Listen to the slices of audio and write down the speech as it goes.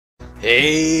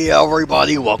Hey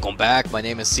everybody, welcome back. My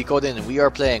name is Sikodin and we are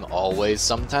playing Always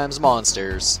Sometimes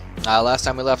Monsters. Last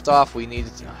time we left off, we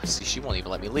needed to, see, she won't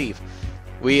even let me leave.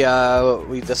 We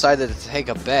decided to take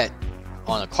a bet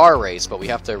on a car race, but we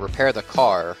have to repair the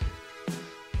car.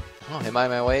 Oh, am I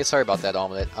in my way? Sorry about that,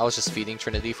 omelet. I was just feeding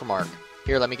Trinity for Mark.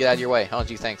 Here, let me get out of your way. Oh,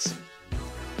 gee, thanks.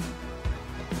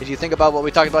 Did you think about what we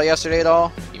talked about yesterday at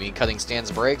all? You mean cutting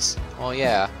Stan's brakes? Well,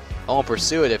 yeah. I won't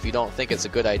pursue it if you don't think it's a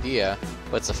good idea,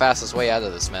 but it's the fastest way out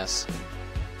of this mess.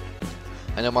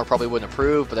 I know Mark probably wouldn't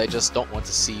approve, but I just don't want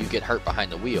to see you get hurt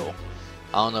behind the wheel.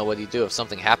 I don't know what he'd do if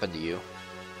something happened to you.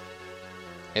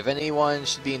 If anyone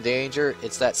should be in danger,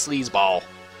 it's that sleazeball.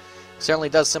 Certainly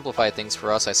does simplify things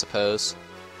for us, I suppose.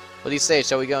 What do you say,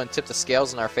 shall we go and tip the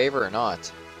scales in our favor or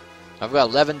not? I've got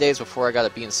 11 days before I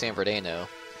gotta be in San Bernardino.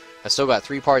 I've still got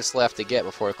 3 parts left to get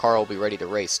before the car will be ready to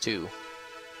race, too.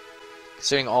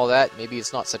 Considering all that, maybe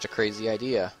it's not such a crazy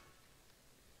idea.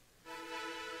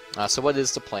 So what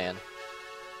is the plan?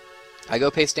 I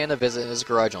go pay Stan a visit in his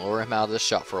garage and lure him out of the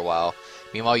shop for a while.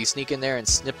 Meanwhile, you sneak in there and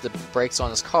snip the brakes on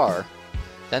his car.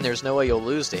 Then there's no way you'll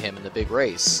lose to him in the big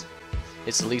race.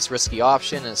 It's the least risky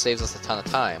option and it saves us a ton of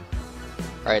time.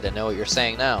 Alright, I know what you're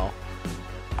saying now.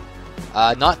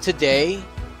 Not today.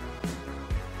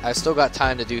 I've still got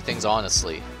time to do things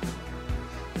honestly.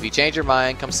 If you change your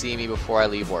mind, come see me before I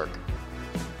leave work.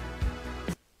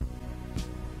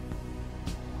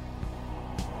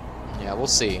 Yeah, we'll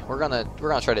see. We're gonna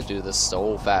try to do this the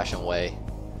old-fashioned way.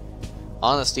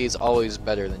 Honesty is always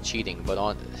better than cheating, but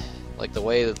like the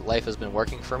way that life has been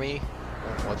working for me,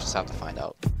 we'll just have to find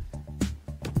out.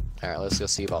 Alright, let's go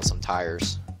see about some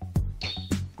tires.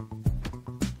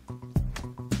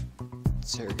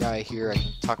 Is there a guy here I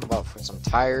can talk about for some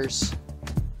tires?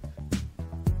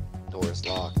 Door is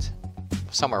locked.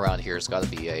 Somewhere around here has got to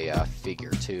be a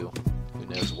figure too. Who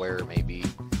knows where it may be.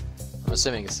 I'm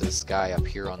assuming it's this guy up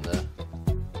here on the...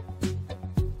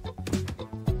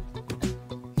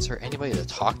 Is there anybody to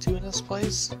talk to in this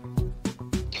place?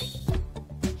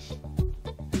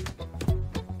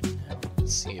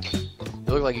 Let's see. You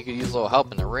look like you could use a little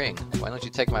help in the ring. Why don't you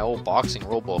take my old boxing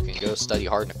rulebook and go study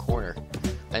hard in a corner?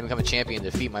 Then become a champion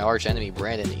and defeat my arch enemy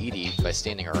Brandon and Edie by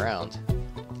standing around.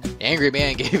 The angry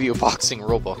man gave you a boxing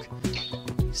rulebook.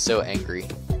 He's so angry.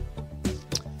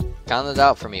 Count it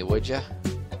out for me, would ya?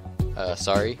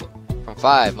 Sorry. From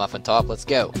 5, Muffin Top, let's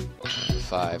go.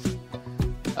 5.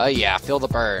 Yeah, feel the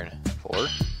burn. 4.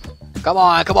 Come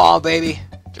on, baby.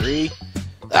 3.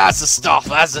 That's the stuff,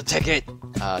 that's the ticket.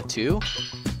 2.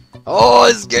 Oh,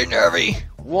 it's getting nervy.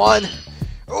 1.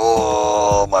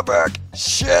 Oh, my back.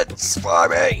 Shit, spy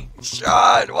me.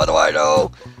 Shot, what do I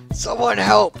know? Someone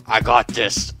help. I got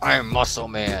this. I'm Muscle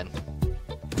Man.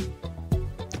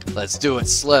 Let's do it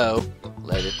slow.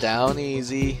 Let it down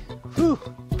easy. Whew.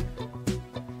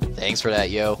 Thanks for that,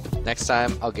 yo. Next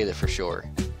time, I'll get it for sure.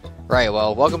 Right,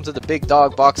 well, welcome to the Big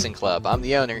Dog Boxing Club. I'm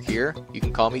the owner here. You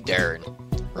can call me Darren.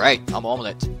 Right, I'm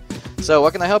Omelette. So,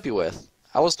 what can I help you with?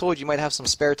 I was told you might have some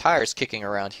spare tires kicking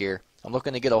around here. I'm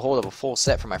looking to get a hold of a full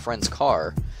set for my friend's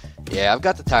car. Yeah, I've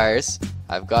got the tires.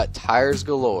 I've got tires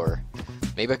galore.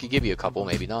 Maybe I could give you a couple,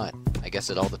 maybe not. I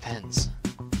guess it all depends.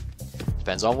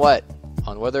 Depends on what?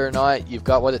 On whether or not you've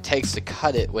got what it takes to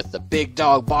cut it with the Big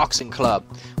Dog Boxing Club.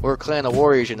 We're a clan of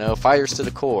warriors, you know, fighters to the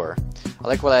core. I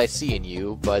like what I see in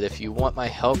you, but if you want my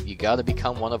help, you gotta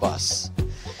become one of us.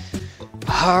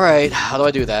 Alright, how do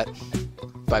I do that?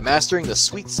 By mastering the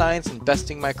sweet science and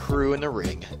besting my crew in the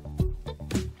ring.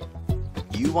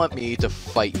 You want me to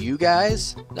fight you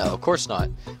guys? No, of course not.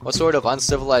 What sort of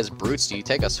uncivilized brutes do you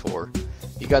take us for?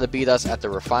 You gotta beat us at the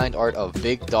refined art of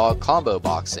big dog combo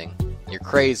boxing. You're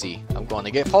crazy. I'm going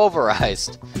to get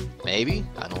pulverized. Maybe?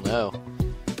 I don't know.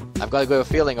 I've got a good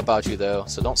feeling about you though,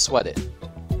 so don't sweat it.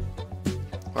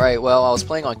 Alright, well, I was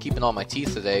planning on keeping all my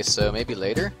teeth today, so maybe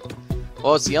later?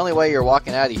 Well, it's the only way you're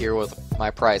walking out of here with my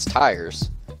prized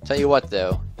tires. Tell you what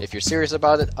though, if you're serious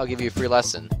about it, I'll give you a free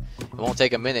lesson. It won't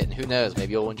take a minute, and who knows,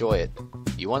 maybe you'll enjoy it.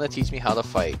 You want to teach me how to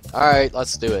fight. Alright,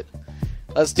 let's do it.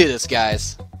 Let's do this,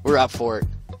 guys. We're up for it.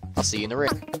 I'll see you in the ring.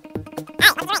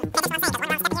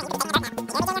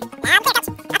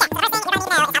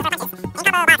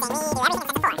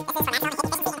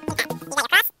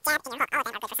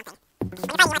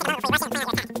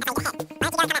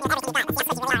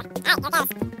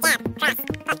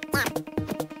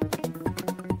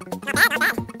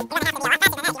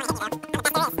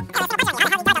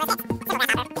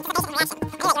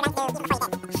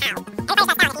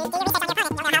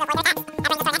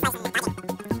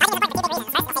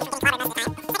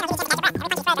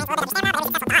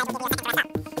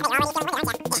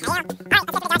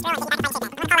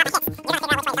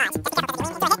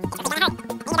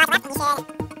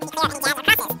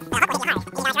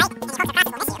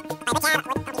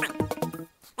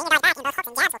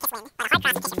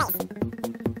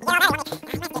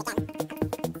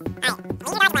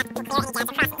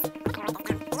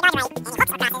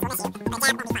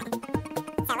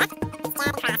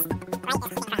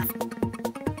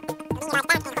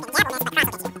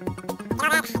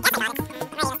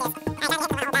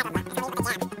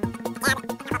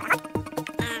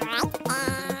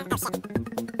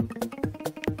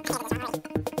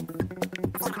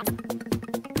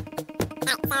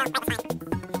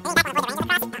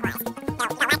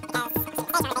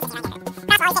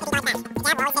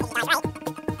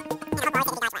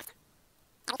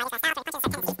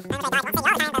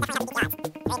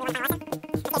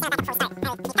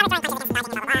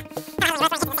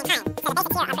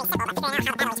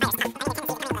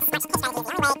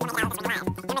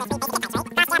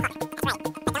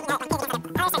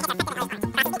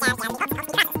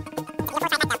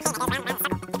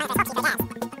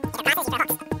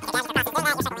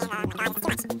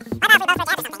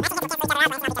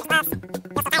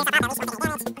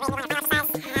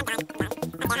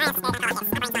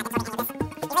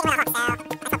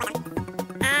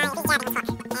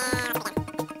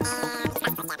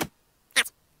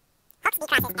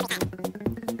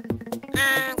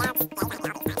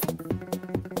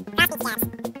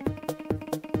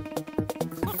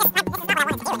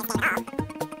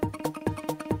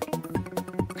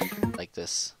 Like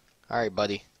this. Alright,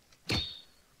 buddy.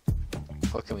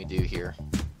 What can we do here?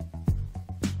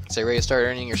 So ready to start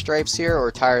earning your stripes here,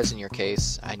 or tires in your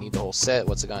case? I need the whole set.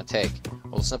 What's it going to take?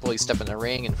 Well, simply step in the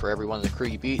ring, and for every one of the crew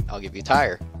you beat, I'll give you a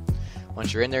tire.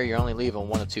 Once you're in there, you're only leaving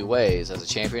one of two ways, as a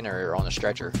champion or on a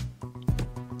stretcher.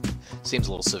 Seems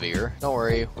a little severe. Don't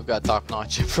worry, we've got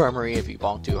top-notch infirmary if you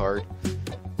bonk too hard.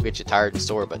 We'll get you tired and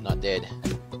sore, but not dead.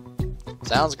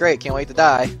 Sounds great, can't wait to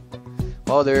die.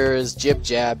 Well, there's Jib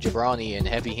Jab, Jabroni, and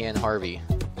Heavy Hand Harvey.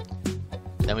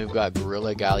 Then we've got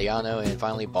Gorilla Galliano, and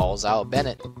finally Balls Out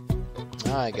Bennett.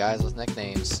 Alright guys, with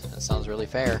nicknames. That sounds really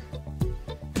fair.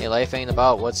 Hey, life ain't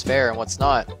about what's fair and what's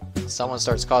not. If someone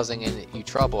starts causing you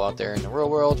trouble out there in the real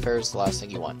world, fair is the last thing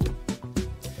you want.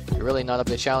 If you're really not up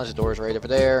to the challenge, the door's right over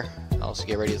there. Also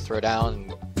get ready to throw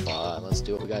down, and let's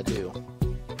do what we gotta do.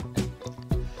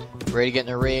 Ready to get in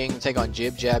the ring, take on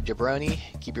Jib Jab Jabroni.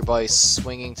 Keep your body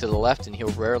swinging to the left and he'll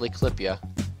rarely clip you.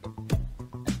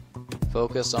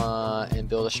 Focus on and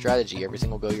build a strategy, everything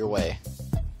will go your way.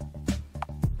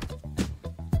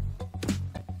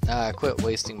 Quit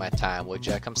wasting my time, would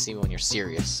ya? Come see me when you're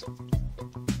serious.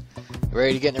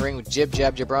 Ready to get in the ring with Jib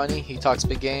Jab Jabroni? He talks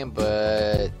big game,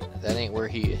 but that ain't where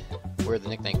the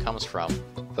nickname comes from.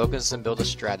 Focus and build a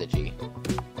strategy.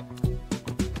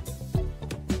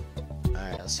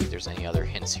 Alright, let's see if there's any other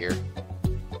hints here.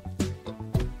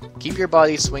 Keep your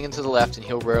body swinging to the left and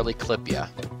he'll rarely clip ya.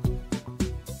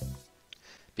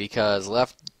 Because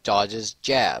left dodges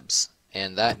jabs,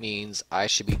 and that means I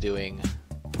should be doing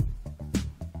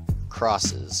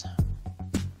crosses.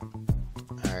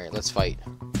 Alright, let's fight.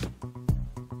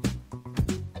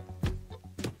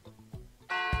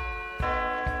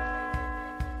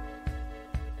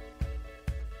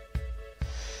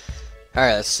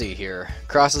 Alright, let's see here.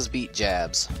 Crosses beat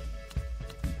jabs.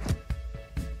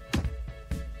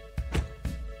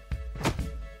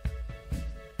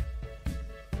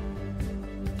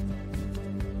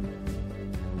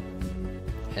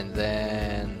 And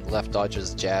then left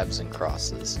dodges jabs and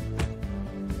crosses.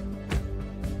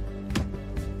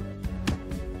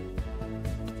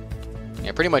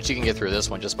 Yeah, pretty much you can get through this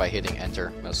one just by hitting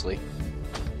enter, mostly.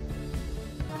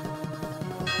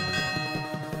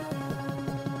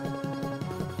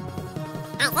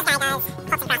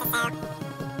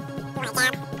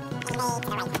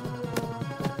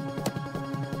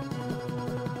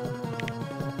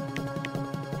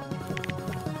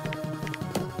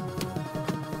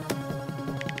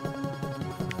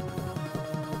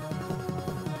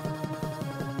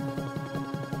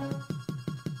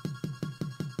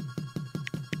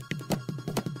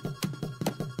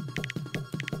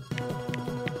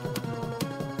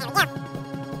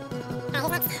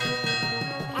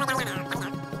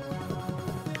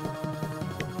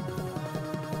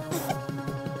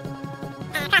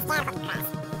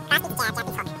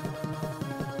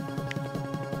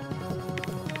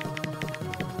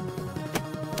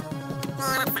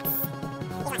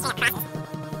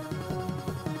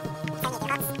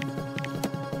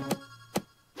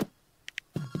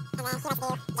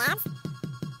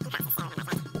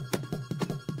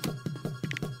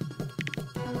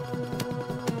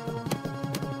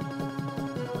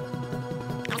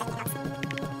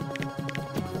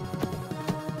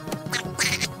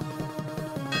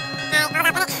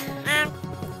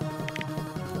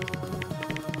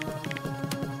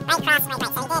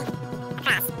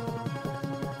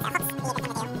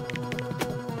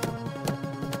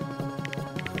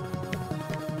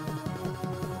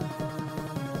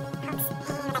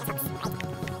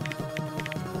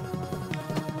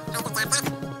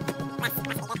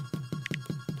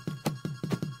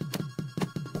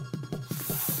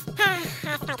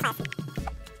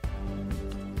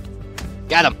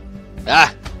 Got him!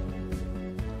 Ah!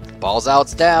 Balls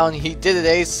out's down. He did it,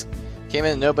 Ace. Came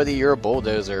in nobody, you're a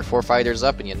bulldozer. 4 fighters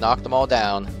up and you knocked them all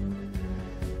down.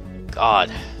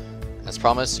 God. As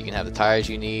promised, you can have the tires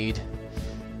you need.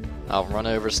 I'll run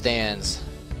over stands.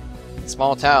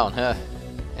 Small town, huh?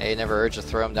 Hey, never urge to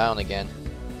throw them down again.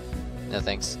 No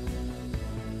thanks.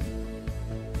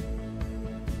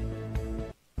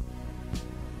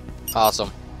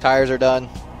 Awesome. Tires are done.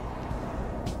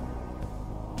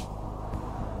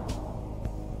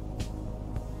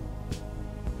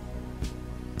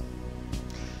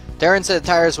 Darren said the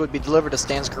tires would be delivered to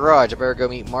Stan's garage. I better go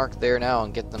meet Mark there now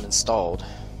and get them installed.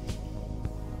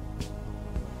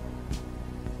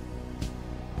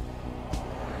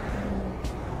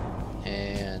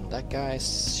 And that guy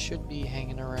should be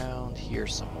hanging around here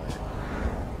somewhere.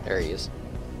 There he is.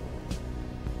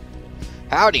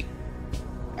 Howdy!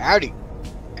 Howdy!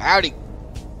 Howdy!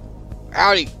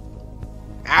 Howdy!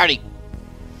 Howdy!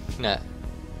 Nah.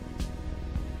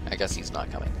 I guess he's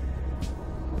not coming.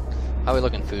 How are we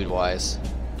looking food-wise?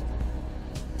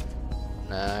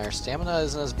 Nah, our stamina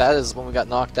isn't as bad as when we got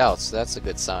knocked out, so that's a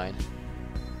good sign.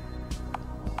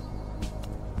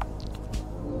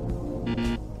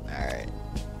 Alright.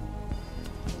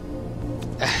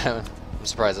 I'm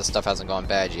surprised this stuff hasn't gone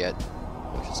bad yet,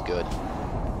 which is good.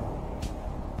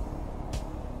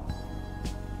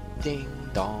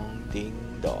 Ding dong,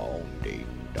 ding dong, ding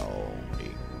dong,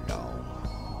 ding dong.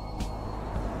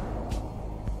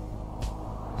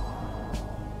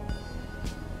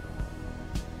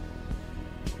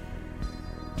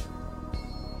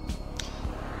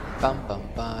 Bum bum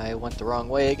bye, went the wrong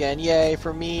way again, yay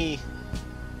for me!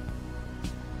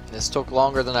 This took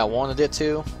longer than I wanted it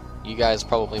to. You guys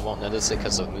probably won't notice it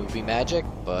because of movie magic,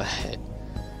 but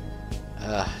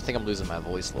I think I'm losing my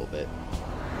voice a little bit.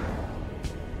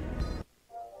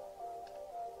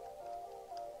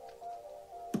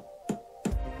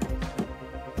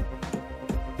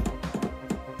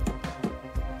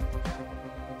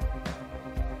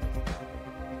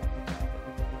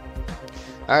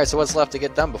 Alright, so what's left to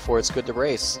get done before it's good to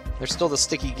race? There's still the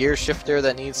sticky gear shifter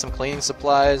that needs some cleaning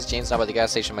supplies. James down by the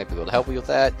gas station might be able to help you with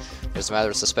that. There's a matter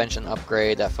of suspension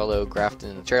upgrade. That fellow Grafton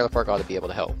in the trailer park ought to be able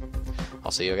to help.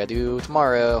 I'll see you what I gotta do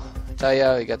tomorrow. I tell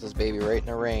ya, you got this baby right in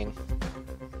the rain.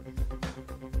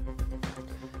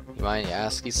 You mind I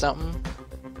ask you something?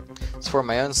 It's for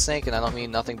my own sake and I don't mean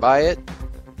nothing by it.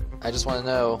 I just want to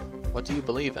know, what do you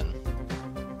believe in?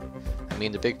 I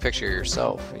mean the big picture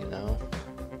yourself, you know?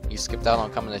 You skipped out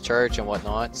on coming to church and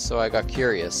whatnot, so I got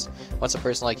curious. What's a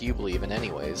person like you believe in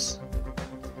anyways?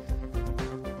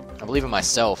 I believe in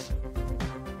myself.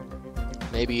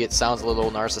 Maybe it sounds a little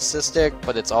narcissistic,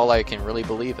 but it's all I can really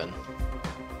believe in.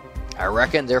 I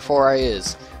reckon, therefore I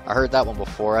is. I heard that one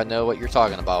before, I know what you're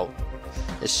talking about.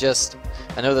 It's just,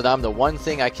 I know that I'm the one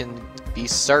thing I can be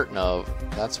certain of.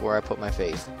 That's where I put my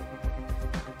faith.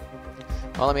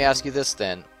 Well, let me ask you this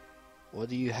then. What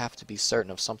do you have to be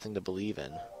certain of something to believe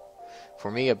in? For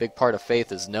me, a big part of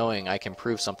faith is knowing I can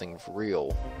prove something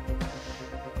real.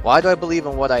 Why do I believe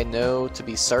in what I know to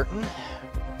be certain?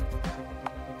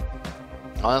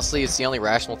 Honestly, it's the only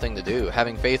rational thing to do.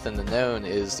 Having faith in the known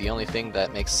is the only thing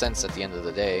that makes sense at the end of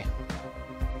the day.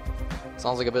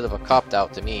 Sounds like a bit of a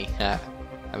cop-out to me.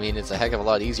 I mean, it's a heck of a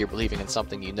lot easier believing in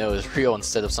something you know is real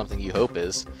instead of something you hope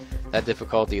is. That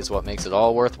difficulty is what makes it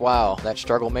all worthwhile. That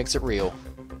struggle makes it real.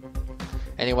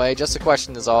 Anyway, just a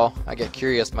question is all. I get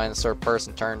curious, mind the sort of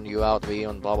person turned you out to be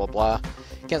and blah blah blah.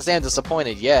 Can't say I'm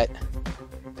disappointed yet.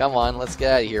 Come on, let's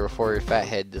get out of here before your fat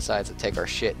head decides to take our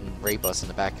shit and rape us in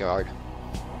the backyard.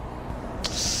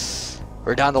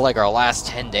 We're down to like our last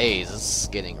 10 days. This is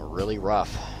getting really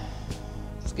rough.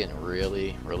 It's getting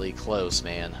really, really close,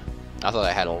 man. I thought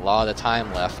I had a lot of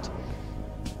time left.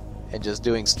 And just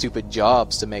doing stupid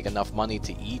jobs to make enough money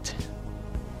to eat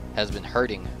has been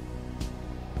hurting.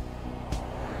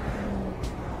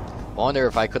 I wonder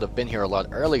if I could have been here a lot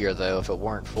earlier, though, if it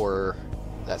weren't for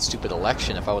that stupid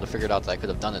election, if I would have figured out that I could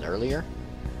have done it earlier.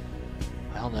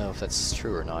 I don't know if that's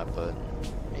true or not, but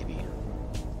maybe.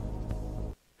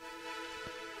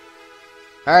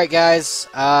 Alright, guys.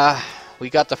 We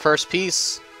got the first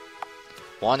piece.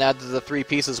 One out of the 3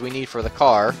 pieces we need for the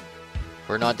car.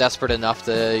 We're not desperate enough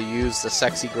to use the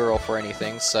sexy girl for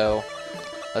anything, so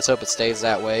let's hope it stays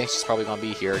that way. She's probably going to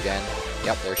be here again.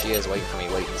 Yep, there she is, waiting for me,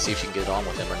 waiting to see if she can get on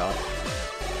with him or not.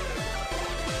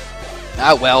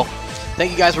 Ah, well.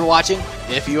 Thank you guys for watching.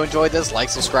 If you enjoyed this, like,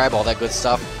 subscribe, all that good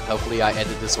stuff. Hopefully I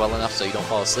edited this well enough so you don't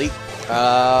fall asleep.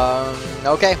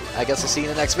 Okay, I guess I'll see you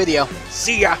in the next video.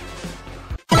 See ya!